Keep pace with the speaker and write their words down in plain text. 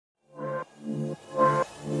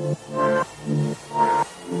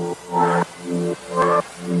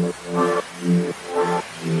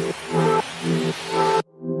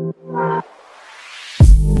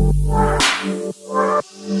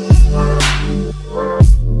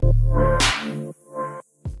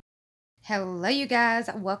Hello you guys,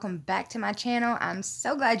 welcome back to my channel. I'm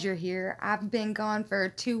so glad you're here. I've been gone for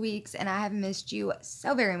 2 weeks and I have missed you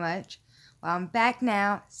so very much. Well, I'm back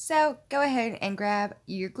now, so go ahead and grab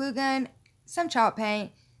your glue gun, some chalk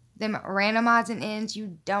paint, them random odds and ends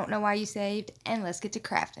you don't know why you saved, and let's get to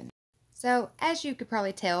crafting. So as you could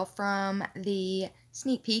probably tell from the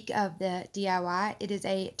sneak peek of the DIY, it is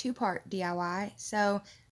a two-part DIY. So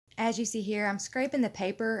as you see here, I'm scraping the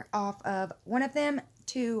paper off of one of them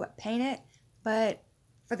to paint it, but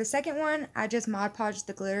for the second one, I just Mod Podged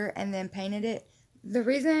the glitter and then painted it. The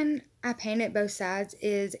reason I painted both sides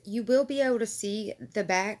is you will be able to see the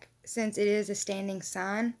back since it is a standing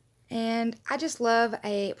sign, and I just love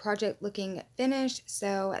a project looking finished,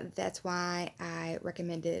 so that's why I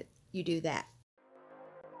recommended you do that.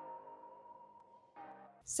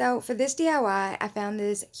 So for this DIY, I found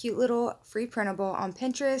this cute little free printable on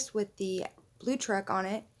Pinterest with the blue truck on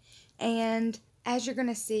it, and as you're going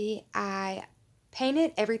to see, I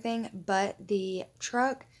painted everything but the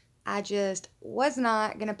truck. I just was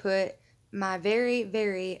not going to put my very,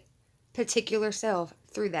 very particular self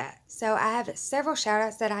through that. So I have several shout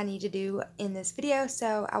outs that I need to do in this video,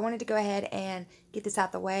 so I wanted to go ahead and get this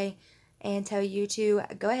out the way and tell you to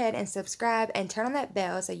go ahead and subscribe and turn on that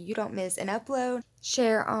bell so you don't miss an upload.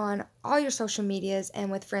 Share on all your social medias and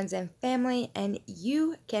with friends and family, and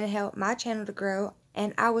you can help my channel to grow,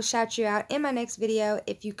 and I will shout you out in my next video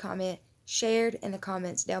if you comment shared in the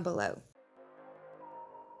comments down below.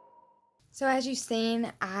 So as you've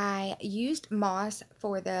seen, I used moss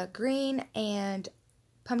for the green and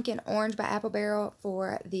pumpkin orange by Apple Barrel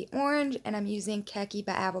for the orange, and I'm using khaki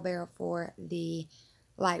by Apple Barrel for the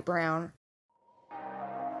light brown.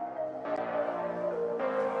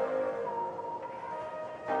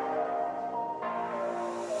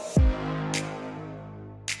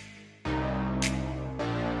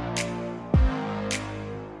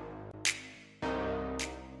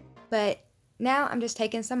 But now I'm just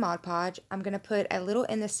taking some Mod Podge. I'm going to put a little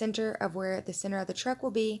in the center of where the center of the truck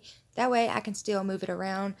will be. That way I can still move it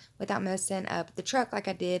around without messing up the truck like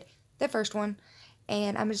I did the first one.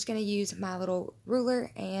 And I'm just going to use my little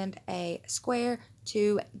ruler and a square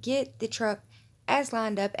to get the truck as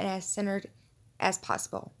lined up and as centered as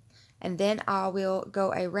possible. And then I will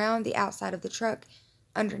go around the outside of the truck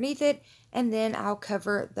underneath it, and then I'll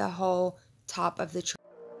cover the whole top of the truck.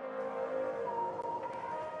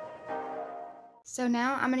 So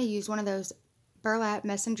now I'm going to use one of those burlap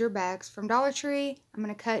messenger bags from Dollar Tree. I'm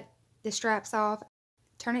going to cut the straps off,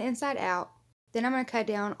 turn it inside out. Then I'm going to cut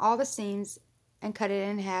down all the seams and cut it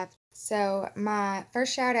in half. So my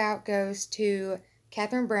first shout out goes to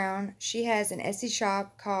Kathryn Brown. She has an Etsy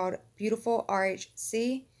shop called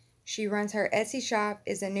BeautifulRHC. She runs her Etsy shop,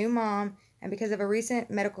 is a new mom, and because of a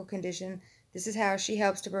recent medical condition, this is how she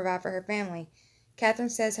helps to provide for her family.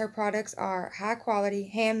 Kathryn says her products are high quality,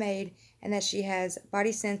 handmade, and that she has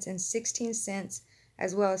body scents in 16 scents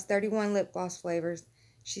as well as 31 lip gloss flavors.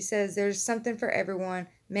 She says there's something for everyone,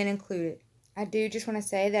 men included. I do just want to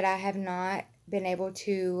say that I have not been able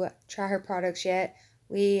to try her products yet.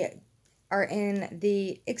 We are in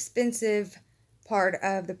the expensive part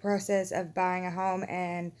of the process of buying a home,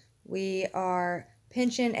 and we are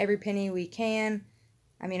pinching every penny we can.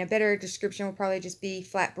 I mean, a better description would probably just be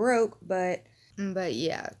flat broke, but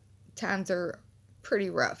yeah, times are pretty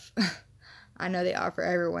rough. I know they are for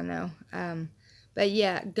everyone though. But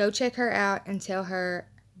yeah, go check her out and tell her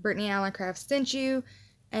Brittany Allen Crafts sent you.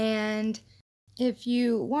 And if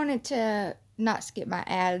you wanted to not skip my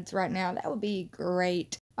ads right now, that would be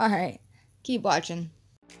great. Alright, keep watching.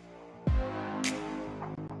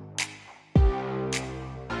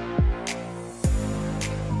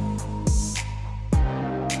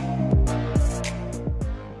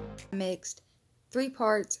 Mixed 3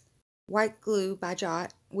 parts white glue by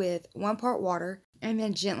Jot with 1 part water, and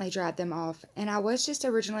then gently dried them off. And I was just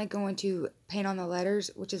originally going to paint on the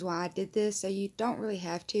letters, which is why I did this, so you don't really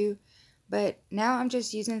have to. But now I'm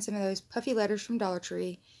just using some of those puffy letters from Dollar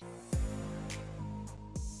Tree.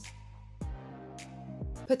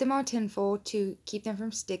 Put them on tinfoil to keep them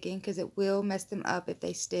from sticking, because it will mess them up if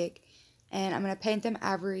they stick. And I'm going to paint them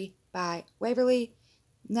Ivory by Waverly.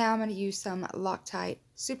 Now I'm going to use some Loctite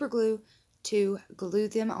super glue to glue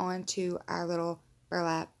them onto our little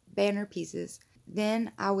burlap banner pieces.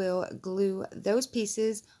 Then I will glue those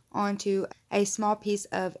pieces onto a small piece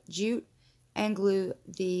of jute and glue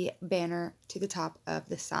the banner to the top of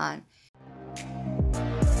the sign.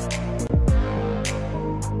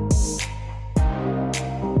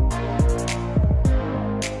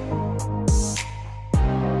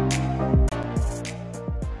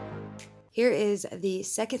 Here is the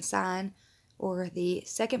second sign, or the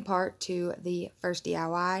second part to the first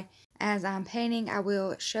DIY. as I'm painting, I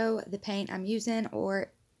will show the paint I'm using,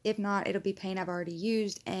 or if not, it'll be paint I've already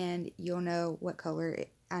used and you'll know what color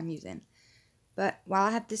I'm using. But while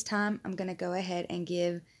I have this time, I'm going to go ahead and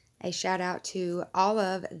give a shout out to all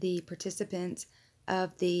of the participants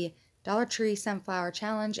of the Dollar Tree Sunflower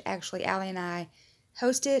Challenge. Actually, Allie and I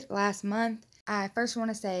hosted last month. I first want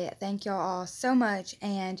to say thank y'all all so much,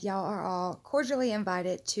 and y'all are all cordially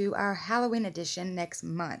invited to our Halloween edition next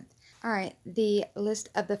month. Alright, the list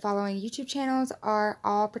of the following YouTube channels are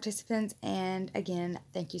all participants, and again,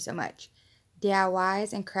 thank you so much.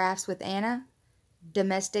 DIYs and Crafts with Anna,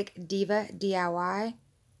 Domestic Diva DIY,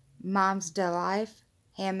 Mom's Delife,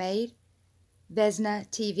 Handmade, Vesna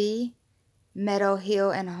TV, Meadow Hill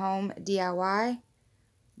and Home DIY,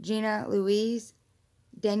 Gina Louise,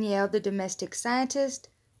 Danielle the Domestic Scientist,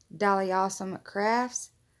 Dolly Awesome Crafts,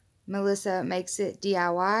 Melissa Makes It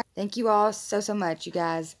DIY. Thank you all so much, you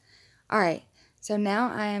guys. Alright, so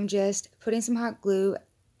now I am just putting some hot glue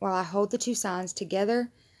while I hold the two signs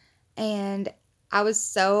together, and I was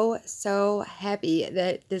so happy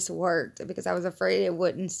that this worked because I was afraid it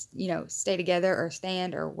wouldn't, stay together or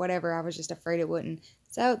stand or whatever. I was just afraid it wouldn't.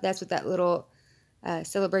 So that's what that little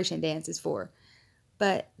celebration dance is for.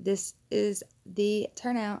 But this is the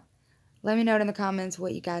turnout. Let me know in the comments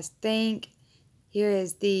what you guys think. Here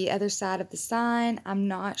is the other side of the sign. I'm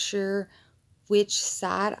not sure which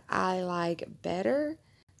side I like better,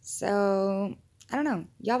 so I don't know.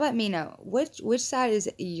 Y'all let me know. Which side is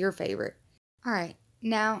your favorite? Alright,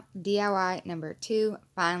 now DIY number 2.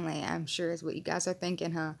 Finally, I'm sure is what you guys are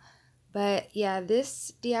thinking, huh? But yeah,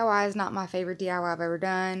 this DIY is not my favorite DIY I've ever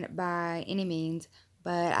done by any means,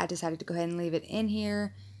 but I decided to go ahead and leave it in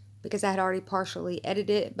here because I had already partially edited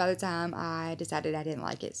it by the time I decided I didn't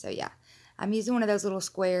like it. So yeah, I'm using one of those little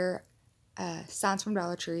square signs from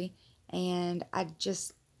Dollar Tree, and I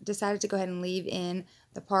just decided to go ahead and leave in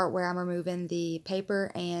the part where I'm removing the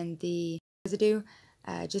paper and the residue,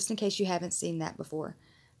 just in case you haven't seen that before.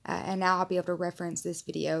 And now I'll be able to reference this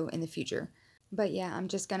video in the future. But yeah, I'm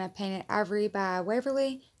just going to paint it Ivory by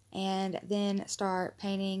Waverly and then start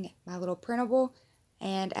painting my little printable.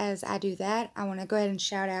 And as I do that, I want to go ahead and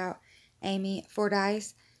shout out Amy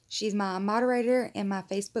Fordyce. She's my moderator in my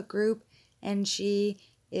Facebook group, and she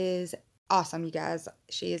is awesome, you guys.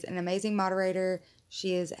 She is an amazing moderator.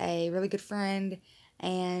 She is a really good friend,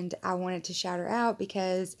 and I wanted to shout her out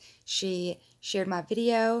because she shared my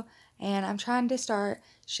video, and I'm trying to start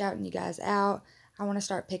shouting you guys out. I want to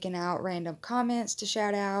start picking out random comments to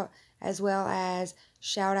shout out, as well as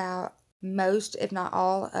shout out most, if not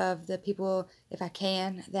all, of the people, if I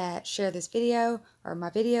can, that share this video or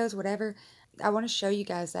my videos, whatever. I want to show you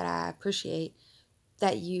guys that I appreciate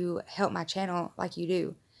that you help my channel like you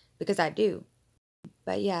do, because I do.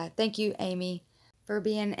 But yeah, thank you, Amy, for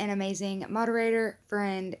being an amazing moderator,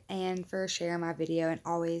 friend, and for sharing my video and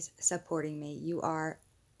always supporting me. You are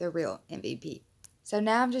the real MVP. So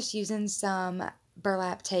now I'm just using some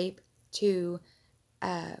burlap tape to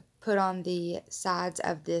put on the sides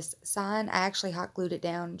of this sign. I actually hot glued it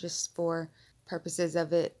down just for purposes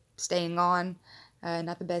of it staying on.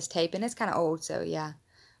 Not the best tape, and it's kind of old, so yeah.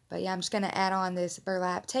 But yeah, I'm just going to add on this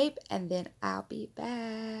burlap tape, and then I'll be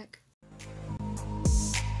back.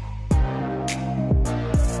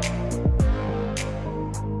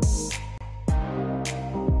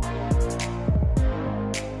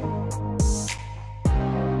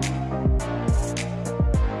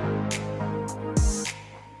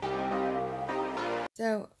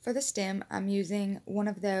 So for the stem, I'm using one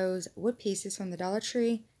of those wood pieces from the Dollar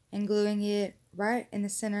Tree and gluing it right in the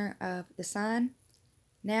center of the sign.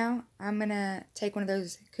 Now I'm going to take one of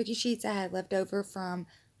those cookie sheets I had left over from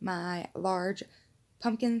my large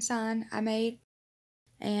pumpkin sign I made,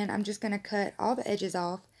 and I'm just going to cut all the edges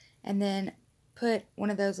off and then put one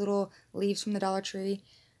of those little leaves from the Dollar Tree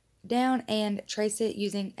down and trace it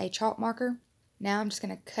using a chalk marker. Now I'm just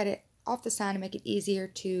going to cut it off the sign to make it easier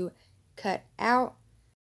to cut out.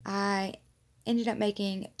 I ended up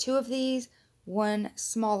making 2 of these, one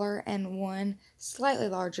smaller and one slightly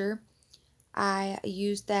larger. I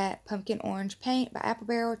used that pumpkin orange paint by Apple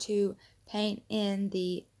Barrel to paint in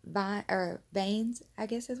the veins, I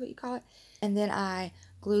guess is what you call it. And then I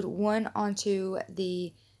glued one onto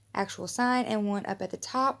the actual sign and one up at the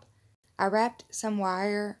top. I wrapped some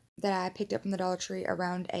wire that I picked up from the Dollar Tree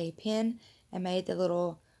around a pin and made the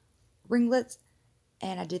little ringlets,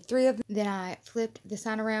 and I did 3 of them. Then I flipped the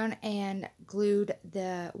sign around and glued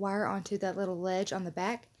the wire onto that little ledge on the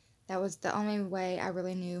back. That was the only way I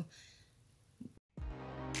really knew.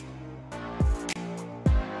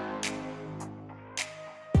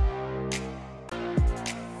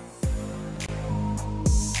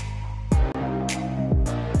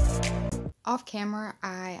 Off camera,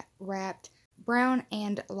 I wrapped brown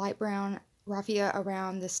and light brown raffia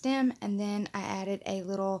around the stem, and then I added a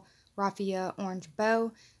little raffia orange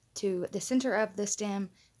bow to the center of the stem,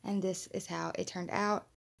 and this is how it turned out.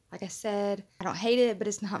 Like I said, I don't hate it, but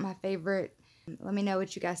it's not my favorite. Let me know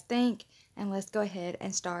what you guys think, and let's go ahead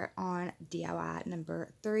and start on DIY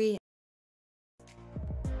number 3.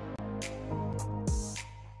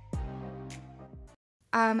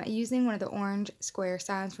 I'm using one of the orange square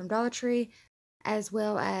signs from Dollar Tree, as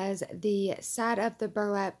well as the side of the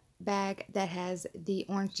burlap bag that has the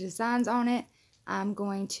orange designs on it. I'm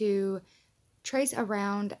going to trace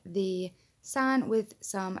around the sign with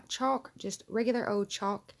some chalk, just regular old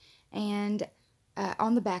chalk, and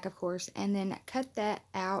on the back, of course, and then cut that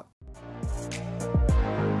out.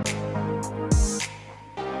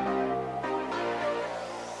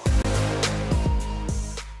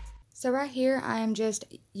 So right here, I am just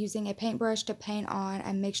using a paintbrush to paint on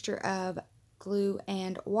a mixture of glue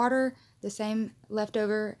and water, the same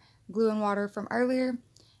leftover glue and water from earlier.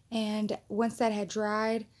 And once that had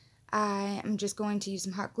dried, I am just going to use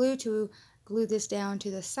some hot glue to glue this down to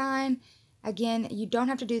the sign. Again, you don't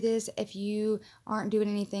have to do this if you aren't doing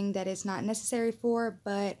anything that is not necessary for,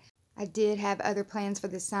 but I did have other plans for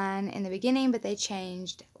the sign in the beginning, but they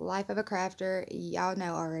changed. Life of a crafter, y'all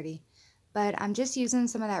know already. But I'm just using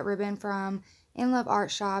some of that ribbon from In Love Art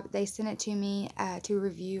Shop. They sent it to me to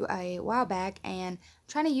review a while back, and I'm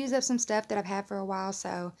trying to use up some stuff that I've had for a while,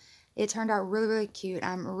 so it turned out really, really cute.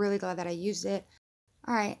 I'm really glad that I used it.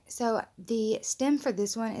 Alright, so the stem for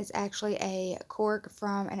this one is actually a cork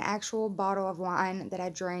from an actual bottle of wine that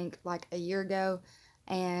I drank like a year ago,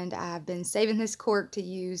 and I've been saving this cork to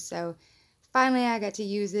use, so finally I got to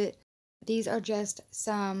use it. These are just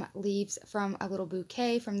some leaves from a little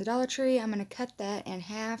bouquet from the Dollar Tree. I'm going to cut that in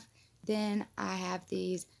half. Then I have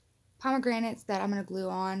these pomegranates that I'm going to glue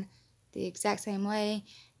on the exact same way,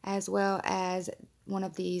 as well as one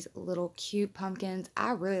of these little cute pumpkins.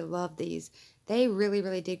 I really love these. They really,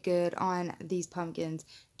 really did good on these pumpkins.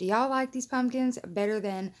 Do y'all like these pumpkins better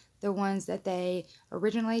than the ones that they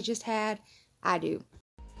originally just had? I do.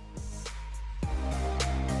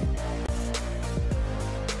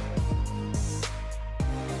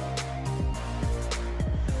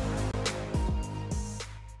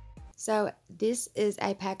 So this is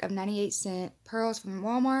a pack of 98-cent pearls from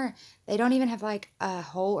Walmart. They don't even have like a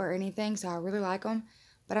hole or anything, so I really like them.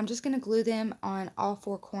 But I'm just going to glue them on all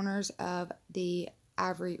 4 corners of the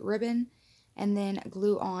ivory ribbon, and then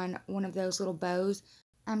glue on one of those little bows.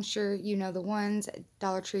 I'm sure you know the ones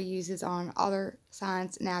Dollar Tree uses on all their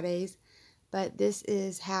signs nowadays. But this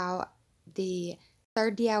is how the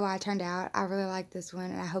third DIY turned out. I really like this one,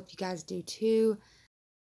 and I hope you guys do too.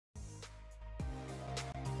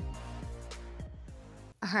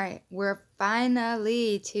 Alright, we're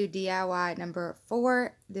finally to DIY number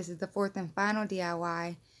 4. This is the 4th and final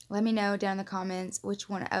DIY. Let me know down in the comments which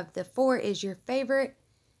one of the 4 is your favorite,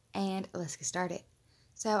 and let's get started.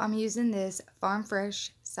 So I'm using this Farm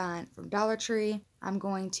Fresh sign from Dollar Tree. I'm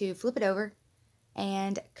going to flip it over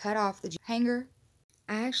and cut off the hanger.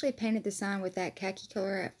 I actually painted the sign with that khaki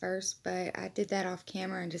color at first, but I did that off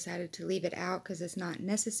camera and decided to leave it out because it's not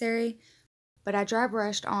necessary. But I dry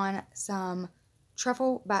brushed on some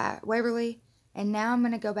Truffle by Waverly, and now I'm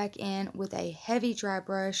going to go back in with a heavy dry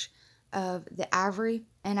brush of the ivory,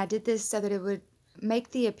 and I did this so that it would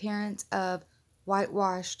make the appearance of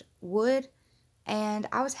whitewashed wood, and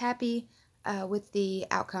I was happy with the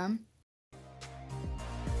outcome.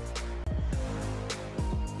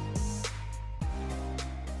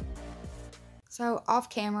 So off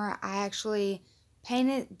camera, I actually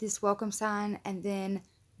painted this welcome sign and then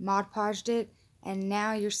Mod Podged it, and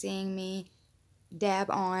now you're seeing me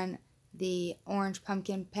dab on the orange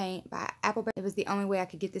pumpkin paint by Apple. It was the only way I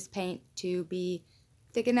could get this paint to be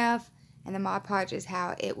thick enough, and the Mod Podge is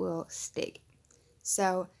how it will stick.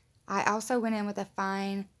 So I also went in with a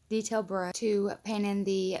fine detail brush to paint in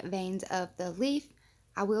the veins of the leaf.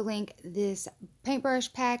 I will link this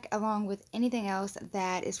paintbrush pack along with anything else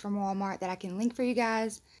that is from Walmart that I can link for you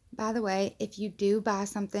guys. By the way, if you do buy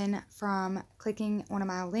something from clicking one of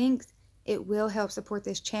my links, it will help support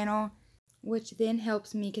this channel, which then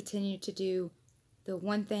helps me continue to do the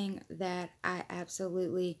one thing that I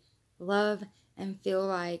absolutely love and feel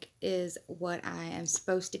like is what I am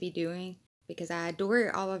supposed to be doing, because I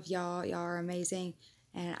adore all of y'all. Y'all are amazing,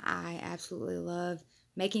 and I absolutely love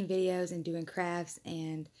making videos and doing crafts,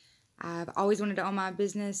 and I've always wanted to own my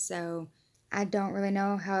business, so I don't really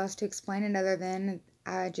know how else to explain it other than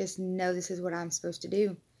I just know this is what I'm supposed to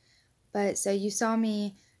do. But so you saw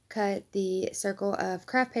me cut the circle of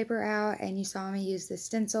craft paper out, and you saw me use the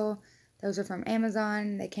stencil Those are from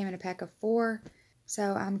Amazon. They came in a pack of 4.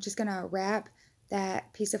 So I'm just going to wrap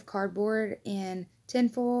that piece of cardboard in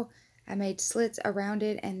tinfoil. I made slits around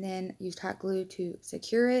it and then used hot glue to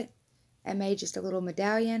secure it. I made just a little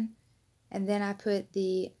medallion. And then I put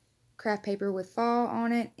the craft paper with fall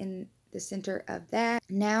on it in the center of that.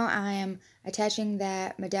 Now I am attaching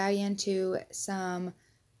that medallion to some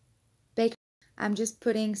bacon. I'm just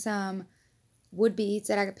putting some wood beads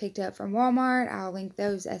that I picked up from Walmart. I'll link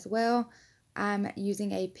those as well. I'm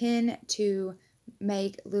using a pin to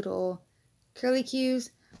make little curlicues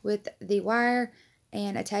with the wire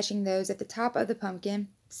and attaching those at the top of the pumpkin.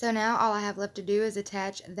 So now all I have left to do is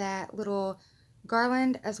attach that little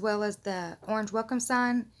garland as well as the orange welcome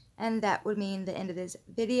sign, and that would mean the end of this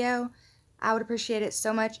video. I would appreciate it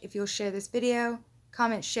so much if you'll share this video,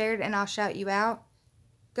 comment shared, and I'll shout you out.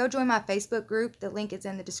 Go join my Facebook group. The link is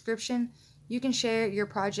in the description. You can share your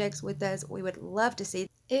projects with us. We would love to see.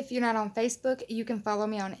 If you're not on Facebook, you can follow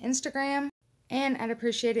me on Instagram. And I'd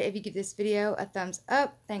appreciate it if you give this video a thumbs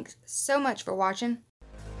up. Thanks so much for watching.